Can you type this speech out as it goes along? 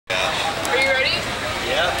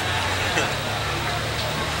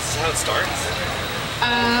it starts?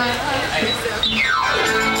 I guess so. Yeah.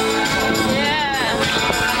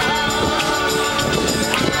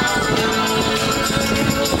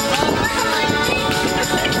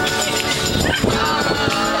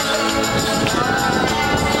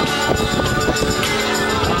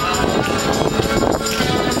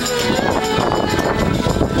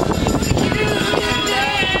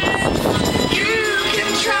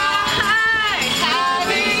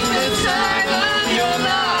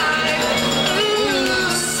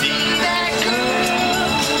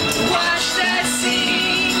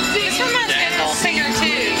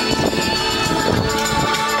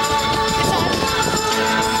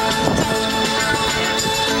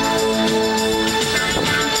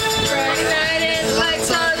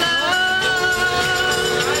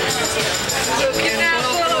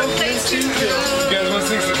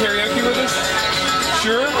 Karaoke with us?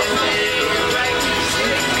 Sure? I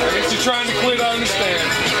guess you're trying to quit, I understand.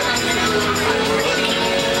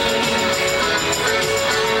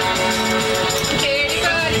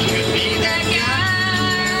 Anybody could be that guy.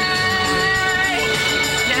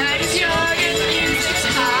 Night is young and music's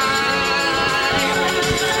high.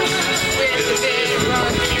 With the big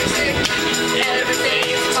rock music,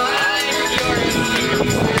 everything's fine.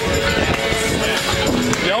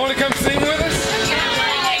 Y'all want to come sing with us?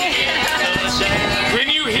 When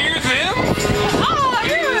you hear them? Oh,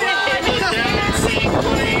 everybody! Dancing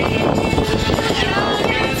queen, young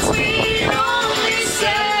and sweet, only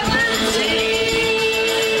 17.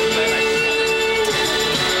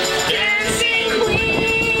 Dancing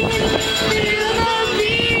queen, feel the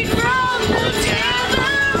beat from the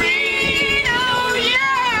tambourine. Oh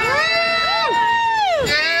yeah!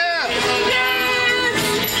 Dance,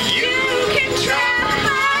 you can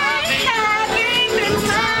try having the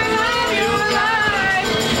time of your life.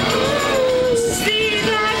 See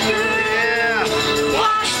that girl,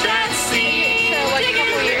 watch that scene. So, like a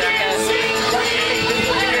couple years ago.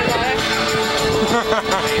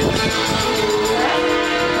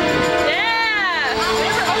 Yeah!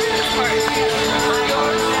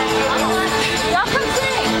 Y'all come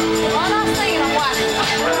sing! Why not sing and I'm watching?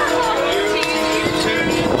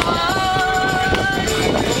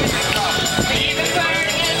 Even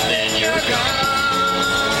burning and then you're gone.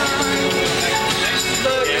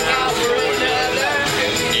 Looking out for another,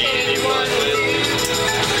 anyone will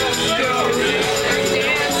dance.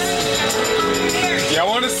 Y'all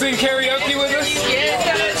want to sing karaoke with us? Get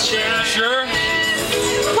that shine. Sure?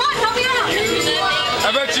 Come on, help me out! How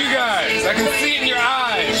about you guys? I can see it in your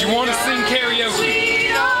eyes. You want to sing karaoke?